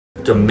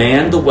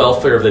Demand the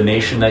welfare of the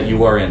nation that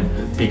you are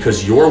in,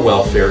 because your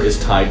welfare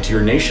is tied to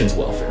your nation's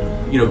welfare.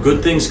 You know,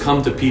 good things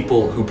come to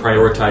people who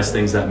prioritize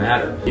things that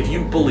matter. If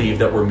you believe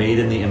that we're made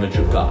in the image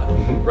of God,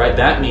 right,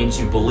 that means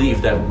you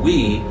believe that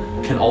we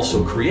can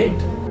also create.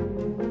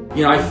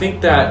 You know, I think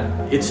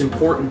that it's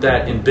important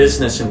that in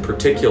business in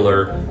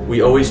particular,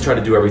 we always try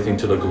to do everything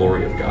to the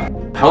glory of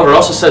God. However, it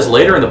also says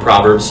later in the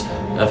Proverbs,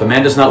 if a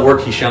man does not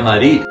work, he shall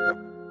not eat.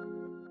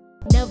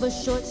 Never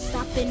short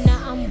stopping,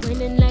 now I'm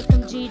winning like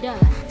I'm G'd.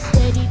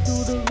 Steady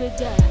through the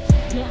rigor,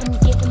 yeah, I'm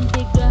getting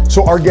bigger.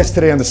 So our guest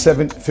today on the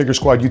Seven Figure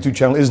Squad YouTube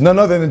channel is none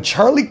other than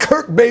Charlie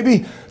Kirk,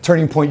 baby.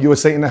 Turning Point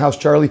USA in the house,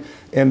 Charlie.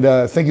 And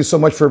thank you so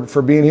much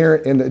for being here.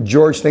 And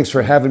George, thanks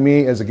for having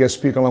me as a guest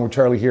speaker along with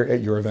Charlie here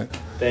at your event.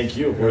 Thank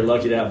you. We're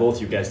lucky to have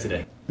both you guys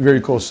today.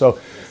 Very cool. So,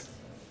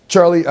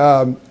 Charlie,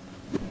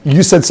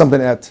 you said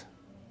something at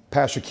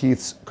Pastor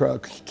Keith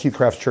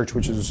Craft's church,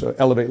 which is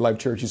Elevate Life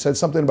Church. You said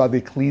something about the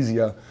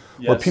ecclesia,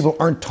 where people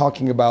aren't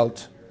talking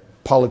about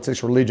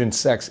politics, religion,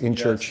 sex in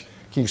church.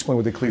 Can you explain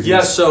what the ecclesia is?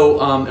 Yeah,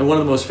 so in one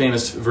of the most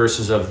famous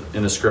verses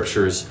in the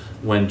scriptures,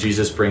 when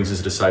Jesus brings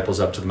his disciples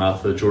up to the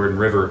mouth of the Jordan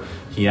River,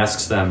 he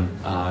asks them,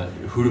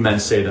 who do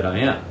men say that I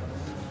am?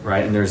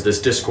 Right? And there's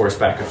this discourse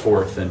back and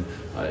forth,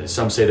 and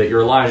some say that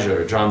you're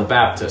Elijah or John the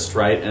Baptist,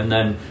 right? And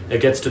then it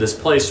gets to this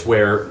place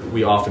where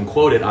we often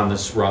quote it, on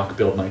this rock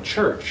build my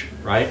church,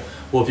 right?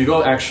 Well, if you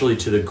go actually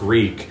to the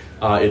Greek,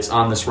 it's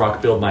on this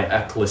rock build my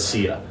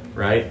ecclesia,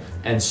 right?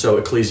 And so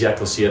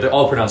ecclesia,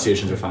 all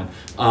pronunciations are fine.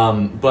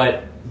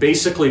 But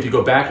basically, if you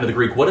go back into the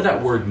Greek, what did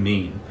that word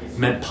mean? It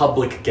meant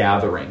public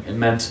gathering. It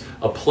meant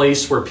a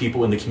place where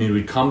people in the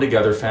community would come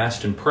together,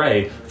 fast and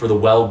pray for the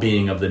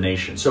well-being of the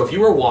nation. So if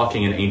you were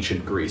walking in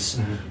ancient Greece,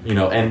 you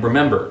know, and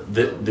remember,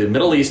 the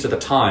Middle East at the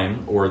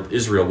time, or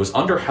Israel, was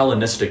under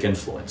Hellenistic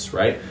influence,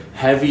 right?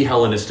 Heavy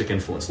Hellenistic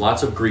influence,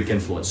 lots of Greek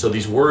influence. So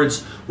these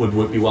words would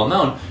be well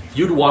known. If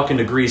you'd walk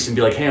into Greece and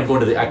be like, hey, I'm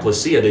going to the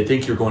ecclesia, they'd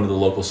think you're going to the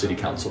local city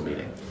council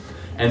meeting.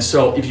 And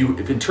so if you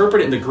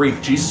interpret it in the Greek,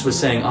 Jesus was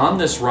saying, on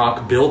this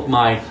rock, build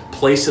my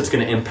place that's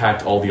going to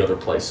impact all the other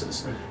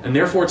places. And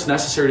therefore, it's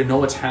necessary to know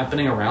what's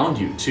happening around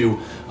you, to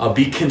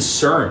be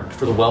concerned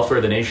for the welfare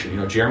of the nation. You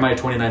know, Jeremiah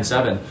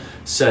 29:7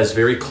 says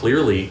very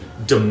clearly,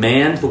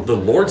 demand, the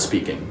Lord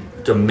speaking,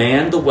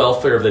 demand the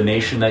welfare of the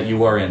nation that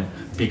you are in,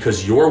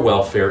 because your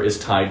welfare is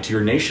tied to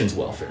your nation's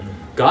welfare.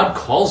 God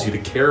calls you to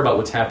care about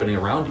what's happening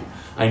around you.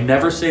 I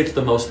never say it's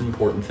the most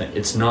important thing.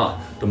 It's not.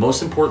 The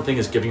most important thing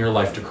is giving your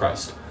life to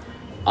Christ.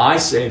 I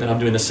say that I'm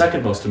doing the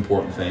second most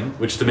important thing,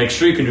 which is to make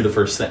sure you can do the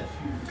first thing.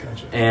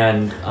 Gotcha.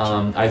 And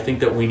I think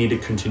that we need to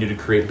continue to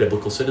create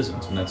biblical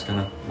citizens, and that's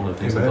kind of one of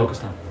the things I'm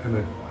focused on.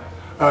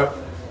 Amen.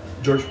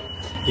 George?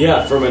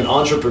 Yeah, from an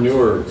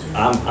entrepreneur,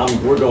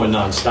 we're going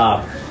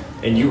nonstop,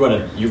 and you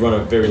run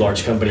a very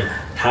large company.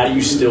 How do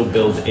you still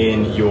build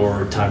in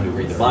your time to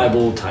read the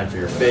Bible, time for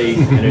your faith?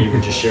 I know you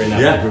were just sharing that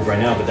with the group right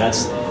now, but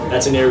that's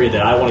an area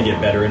that I want to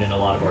get better in, and a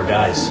lot of our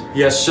guys.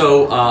 Yeah,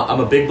 so I'm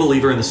a big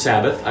believer in the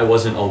Sabbath. I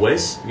wasn't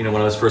always. You know,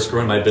 when I was first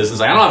growing my business,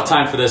 I don't have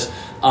time for this.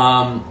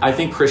 I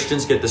think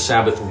Christians get the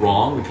Sabbath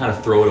wrong. We kind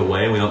of throw it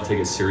away and we don't take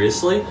it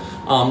seriously,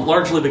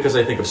 largely because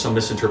I think of some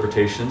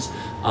misinterpretations.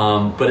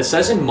 But it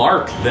says in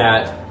Mark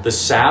that the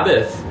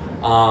Sabbath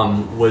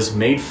was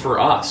made for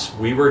us.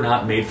 We were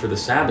not made for the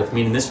Sabbath,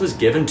 meaning this was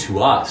given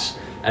to us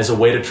as a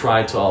way to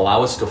try to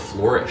allow us to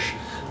flourish.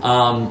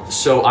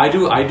 So I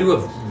do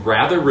a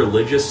rather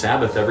religious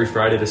Sabbath every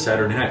Friday to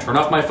Saturday night. Turn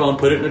off my phone,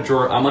 put it in a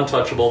drawer. I'm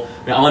untouchable.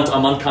 I'm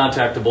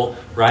uncontactable,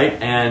 right?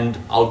 And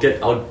I'll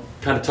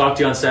kind of talk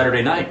to you on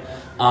Saturday night.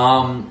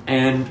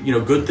 And you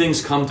know, good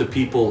things come to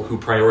people who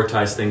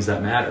prioritize things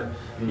that matter.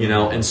 You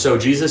know, and so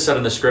Jesus said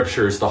in the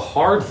scriptures, the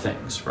hard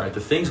things, right, the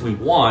things we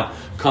want,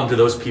 come to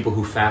those people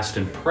who fast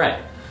and pray.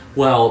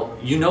 Well,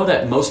 you know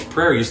that most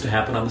prayer used to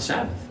happen on the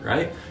Sabbath,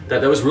 right?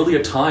 That was really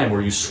a time where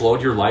you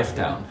slowed your life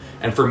down.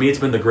 And for me, it's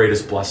been the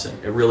greatest blessing.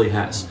 It really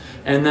has.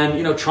 And then,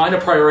 you know, trying to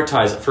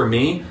prioritize it. For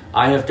me,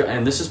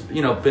 and this has,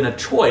 you know, been a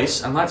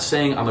choice. I'm not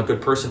saying I'm a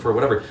good person for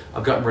whatever.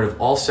 I've gotten rid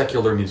of all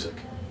secular music,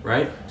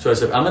 right? So I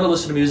said, I'm going to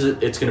listen to music,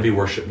 it's going to be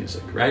worship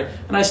music, right?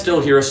 And I still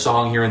hear a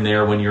song here and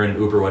there when you're in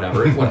an Uber or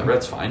whatever,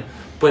 that's fine.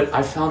 But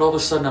I found all of a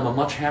sudden I'm a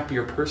much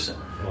happier person.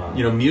 Wow.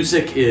 You know,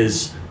 music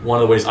is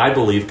one of the ways I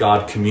believe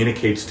God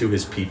communicates to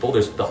his people.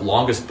 There's the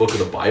longest book of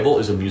the Bible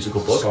is a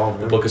musical book,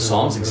 the book of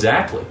Psalms,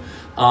 exactly.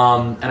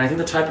 And I think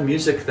the type of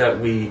music that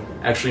we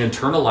actually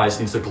internalize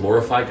needs to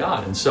glorify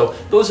God. And so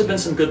those have been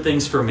some good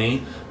things for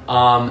me.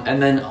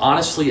 And then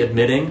honestly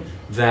admitting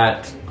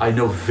that I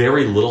know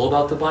very little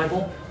about the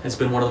Bible has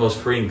been one of the most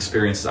freeing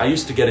experiences. I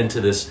used to get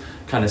into this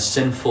kind of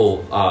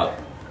sinful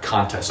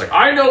contest, like,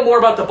 I know more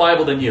about the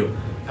Bible than you.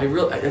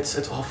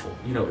 It's awful.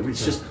 You know,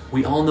 it's just,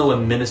 we all know a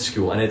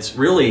minuscule, and it's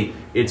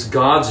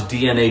God's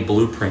DNA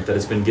blueprint that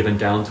has been given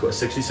down to us,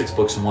 66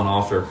 books and one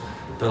author,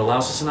 that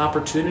allows us an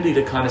opportunity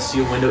to kind of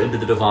see a window into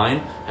the divine,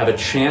 have a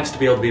chance to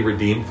be able to be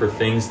redeemed for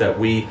things that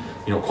we,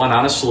 you know, quite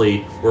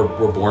honestly, were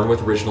born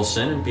with original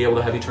sin, and be able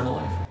to have eternal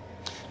life.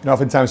 You know,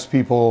 oftentimes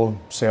people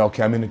say,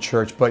 okay, I'm in a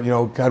church, but, you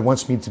know, God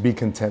wants me to be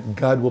content.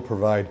 God will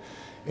provide.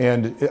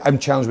 And I'm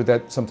challenged with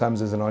that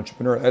sometimes as an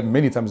entrepreneur,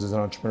 many times as an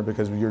entrepreneur,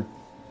 because you're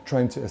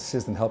trying to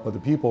assist and help other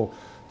people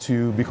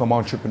to become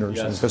entrepreneurs.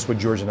 Yes. And that's what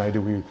George and I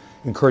do. We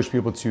encourage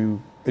people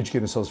to educate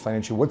themselves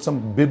financially. What's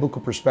some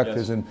biblical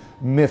perspectives and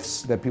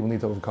myths that people need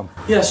to overcome?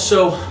 Yes,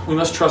 so we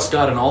must trust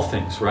God in all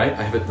things, right?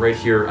 I have it right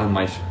here on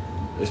my,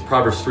 it's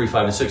Proverbs 3,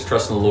 5, and 6,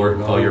 trust in the Lord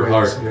with all your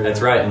heart. Yeah.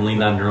 That's right, and lean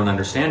not on your own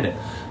understanding.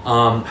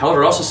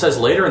 However, it also says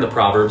later in the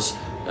Proverbs,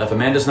 if a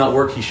man does not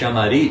work, he shall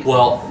not eat.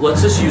 Well,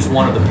 let's just use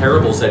one of the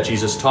parables that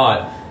Jesus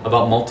taught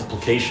about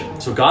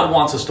multiplication. So God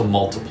wants us to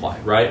multiply,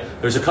 right?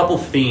 There's a couple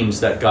themes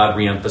that God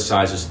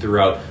reemphasizes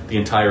throughout the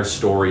entire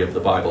story of the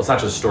Bible. It's not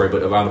just a story,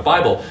 but around the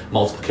Bible,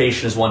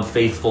 multiplication is one,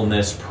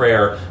 faithfulness,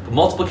 prayer. But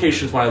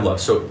multiplication is one I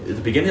love. So at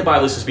the beginning of the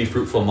Bible, it says be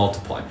fruitful and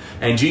multiply.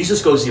 And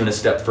Jesus goes even a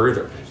step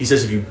further. He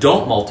says if you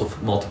don't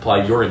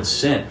multiply, you're in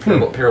sin.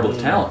 Parable of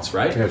talents,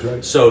 right? That's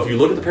right. So if you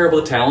look at the parable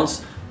of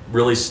talents,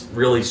 really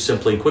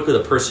simply and quickly,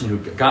 the person who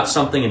got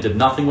something and did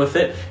nothing with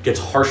it gets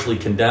harshly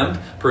condemned.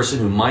 Person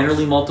who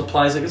minorly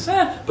multiplies it goes,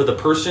 but the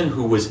person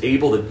who was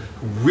able to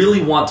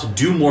really want to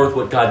do more with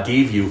what God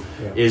gave you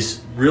is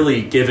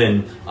really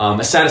given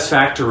a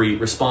satisfactory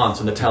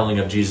response in the telling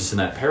of Jesus in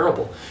that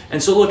parable.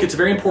 And so look, it's a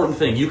very important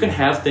thing. You can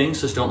have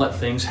things, just don't let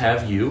things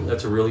have you.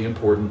 That's a really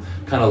important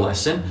kind of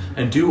lesson.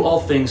 And do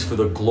all things for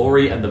the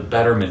glory and the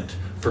betterment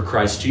for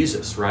Christ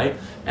Jesus, right?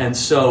 And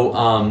so,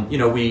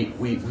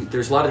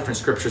 there's a lot of different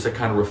scriptures that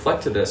kind of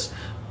reflect to this,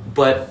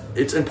 but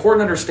it's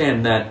important to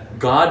understand that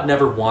God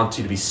never wants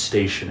you to be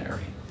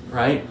stationary,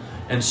 right?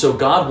 And so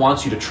God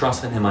wants you to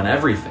trust in Him on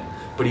everything,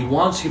 but He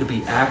wants you to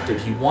be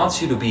active. He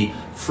wants you to be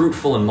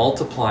fruitful and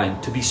multiplying,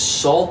 to be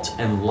salt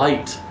and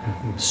light.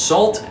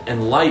 Salt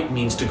and light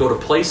means to go to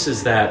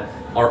places that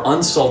are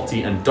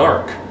unsalty and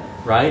dark,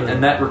 right?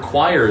 And that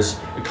requires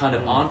a kind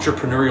of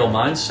entrepreneurial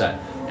mindset.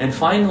 And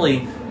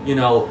finally,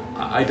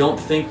 I don't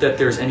think that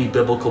there's any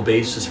biblical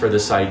basis for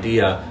this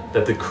idea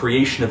that the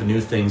creation of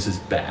new things is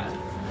bad.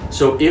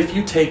 So if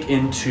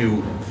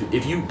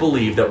you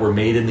believe that we're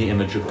made in the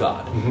image of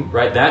God,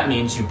 right, that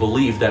means you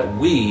believe that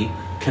we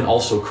can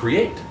also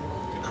create,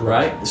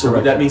 right? So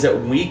that means that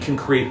we can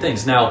create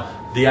things. Now,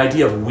 the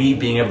idea of we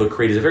being able to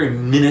create is a very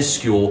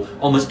minuscule,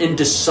 almost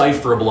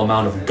indecipherable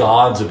amount of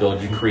God's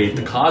ability to create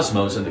the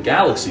cosmos and the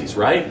galaxies,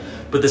 right?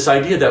 But this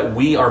idea that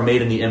we are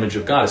made in the image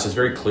of God, it says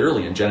very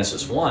clearly in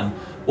Genesis 1,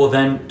 well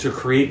then to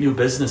create new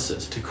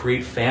businesses, to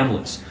create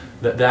families,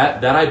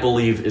 that I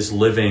believe is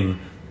living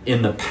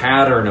in the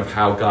pattern of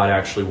how God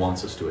actually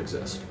wants us to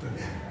exist.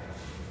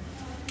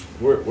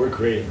 We're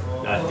creating.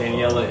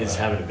 Daniela is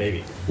having a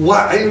baby.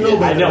 What? I didn't know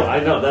about that. I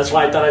know. That's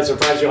why I thought I'd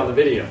surprise you on the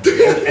video.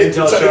 And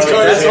tell Charlie.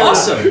 That's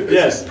awesome.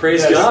 Yes.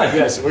 Praise God.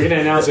 Yes, we're going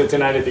to announce it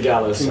tonight at the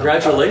gala. So.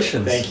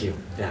 Congratulations. Thank you.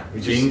 Yeah,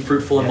 Being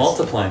fruitful and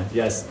multiplying.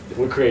 Yes,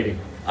 we're creating.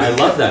 I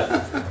love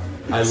that.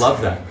 I love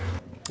that.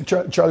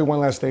 Charlie, one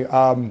last thing.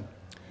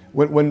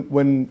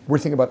 When we're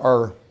thinking about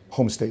our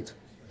home state,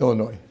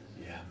 Illinois.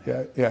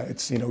 Yeah.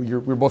 It's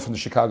we're both from the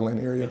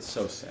Chicagoland area. It's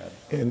so sad.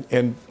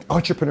 And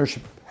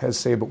entrepreneurship has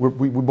saved, but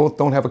we both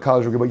don't have a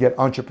college degree, but yet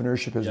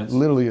entrepreneurship is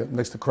literally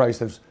next to Christ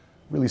has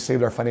really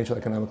saved our financial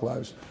economic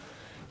lives.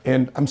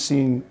 And I'm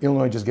seeing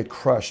Illinois just get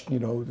crushed.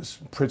 This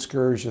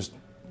Pritzker is just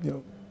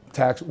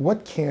tax.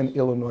 What can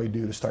Illinois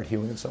do to start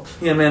healing itself?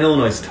 Yeah, man,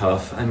 Illinois is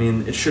tough. I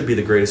mean, it should be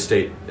the greatest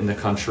state in the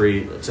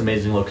country. It's an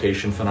amazing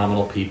location,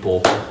 phenomenal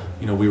people.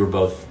 We were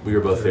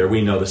both there.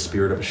 We know the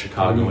spirit of a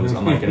Chicagoan is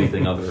unlike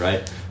anything other,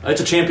 right? It's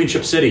a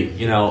championship city.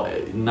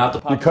 Not the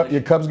population.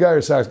 You Cubs guy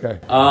or Sox guy?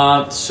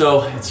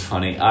 So it's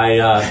funny. I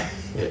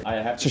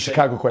have it's a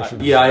Chicago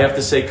question. I have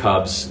to say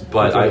Cubs,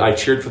 but I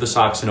cheered for the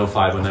Sox in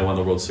 05 when they won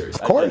the World Series.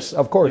 Of course.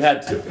 You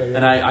had to.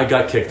 And I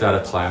got kicked out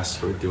of class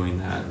for doing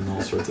that and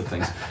all sorts of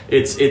things.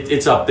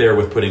 It's up there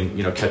with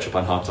putting ketchup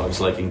on hot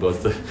dogs, liking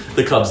both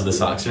the Cubs and the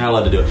Sox. You're not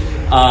allowed to do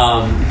it.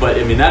 But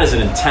I mean that is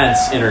an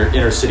intense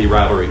inner city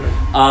rivalry.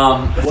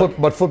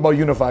 But football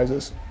unifies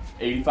us.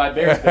 85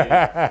 Bears, baby. We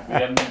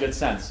haven't been good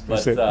sense.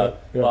 But,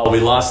 well,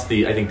 we lost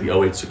the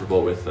 08 Super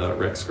Bowl with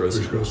Rex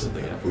Grossman or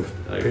something.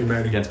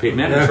 Against Peyton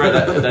Manning. That's right.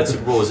 That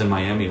Super Bowl was in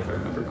Miami, if I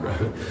remember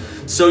correctly.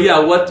 So,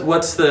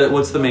 what's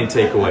the main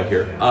takeaway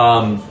here?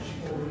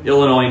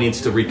 Illinois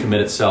needs to recommit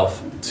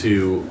itself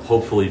to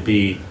hopefully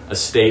be a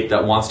state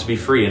that wants to be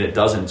free, and it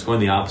doesn't. It's going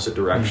the opposite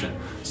direction.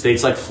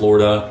 States like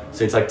Florida,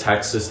 states like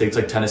Texas, states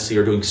like Tennessee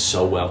are doing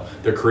so well.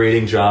 They're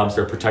creating jobs.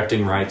 They're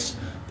protecting rights.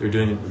 They're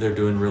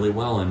doing really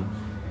well, and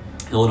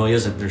Illinois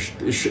isn't.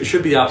 It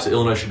should be the opposite.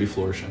 Illinois should be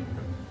flourishing.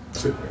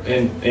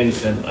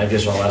 And I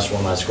guess I'll ask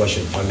one last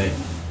question, if I may.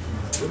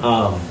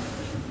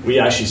 We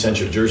actually sent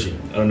you a jersey.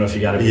 I don't know if you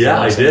got it. Yeah,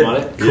 I did. On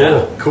it.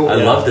 Cool. I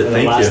loved it.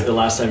 Thank you. The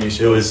last time you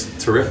spoke. It was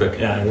terrific.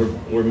 Yeah,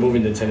 and we're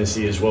moving to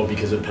Tennessee as well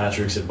because of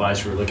Patrick's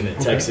advice. We were looking at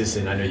Texas,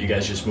 and I know you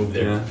guys just moved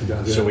there.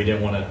 Yeah. So we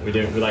didn't want to.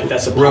 We're like,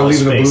 that's a we're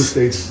leaving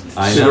space. The blue states.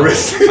 I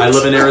know. I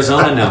live in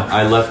Arizona now.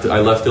 I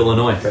left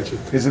Illinois.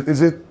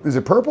 Is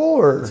it purple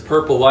or? It's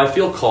purple. Well, I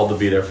feel called to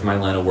be there for my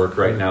line of work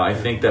right now. I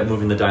think that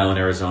moving the dial in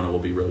Arizona will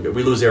be really good.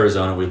 We lose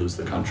Arizona, we lose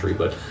the country,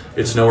 but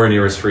it's nowhere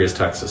near as free as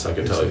Texas. I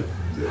can tell you.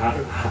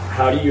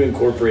 How do you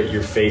incorporate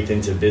your faith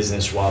into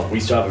business while we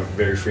still have a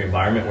very free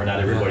environment where not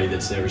everybody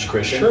that's there is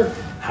Christian? Sure.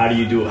 How do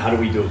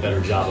we do a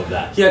better job of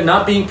that? Yeah,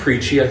 not being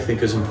preachy, I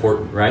think, is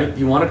important, right?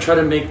 You want to try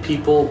to make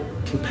people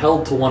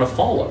compelled to want to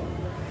follow,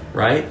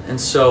 right? And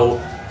so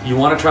you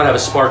want to try to have a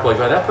spark like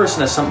that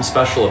person has something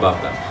special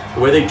about them,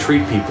 the way they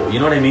treat people. You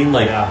know what I mean?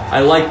 Like, I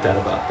like that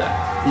about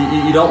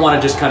that. You don't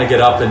want to just kind of get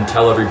up and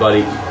tell everybody.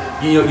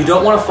 You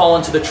don't want to fall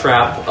into the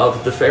trap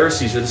of the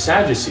Pharisees or the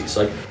Sadducees.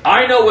 Like,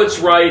 I know what's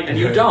right and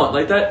you don't.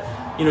 Like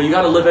that, you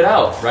got to live it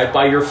out, right?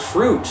 By your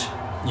fruit,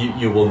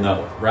 you will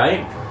know, right?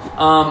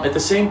 At the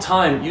same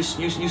time, you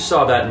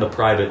saw that in the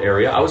private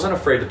area. I was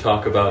unafraid to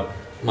talk about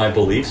my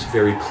beliefs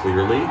very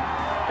clearly.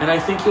 And I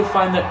think you'll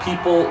find that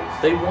people,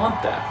 they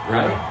want that,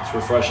 right? It's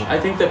refreshing. I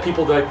think that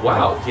people go like,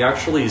 wow, he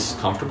actually is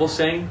comfortable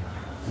saying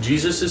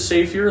Jesus is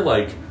Savior.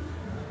 Like,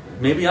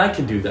 maybe I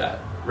can do that,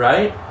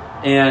 right?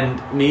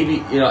 And maybe,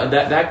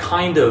 that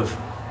kind of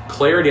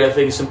clarity, I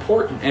think, is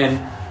important. And,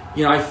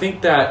 I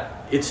think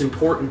that it's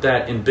important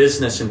that in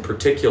business in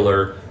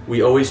particular,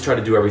 we always try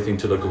to do everything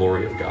to the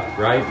glory of God,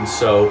 right? And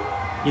so,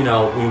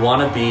 we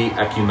want to be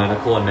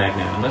ecumenical and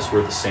magnanimous.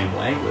 We're the same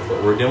way with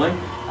what we're doing.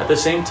 At the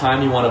same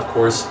time, you want to, of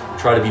course,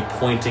 try to be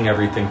pointing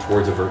everything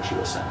towards a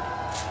virtuous end.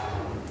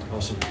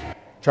 Awesome.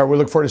 Charlie, we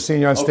look forward to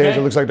seeing you on stage.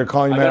 It looks like they're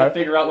calling you, man. I got to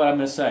figure out what I'm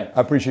going to say. I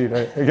appreciate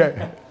it.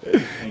 Okay.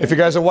 If you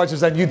guys are watching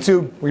this on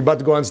YouTube, we're about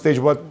to go on stage.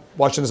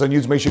 Watching this on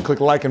YouTube, make sure you click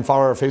like and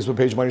follow our Facebook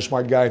page, Money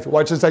Smart Guy. If you're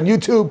watching this on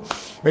YouTube,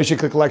 make sure you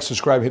click like,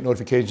 subscribe, hit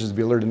notifications to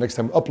be alerted next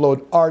time we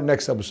upload our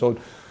next episode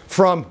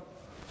from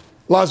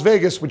Las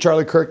Vegas with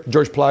Charlie Kirk,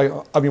 George Ply.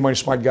 I'm your Money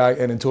Smart Guy.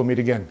 And until we meet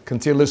again,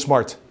 continue to live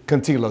smart,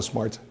 continue to live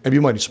smart, and be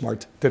money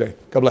smart today.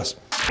 God bless.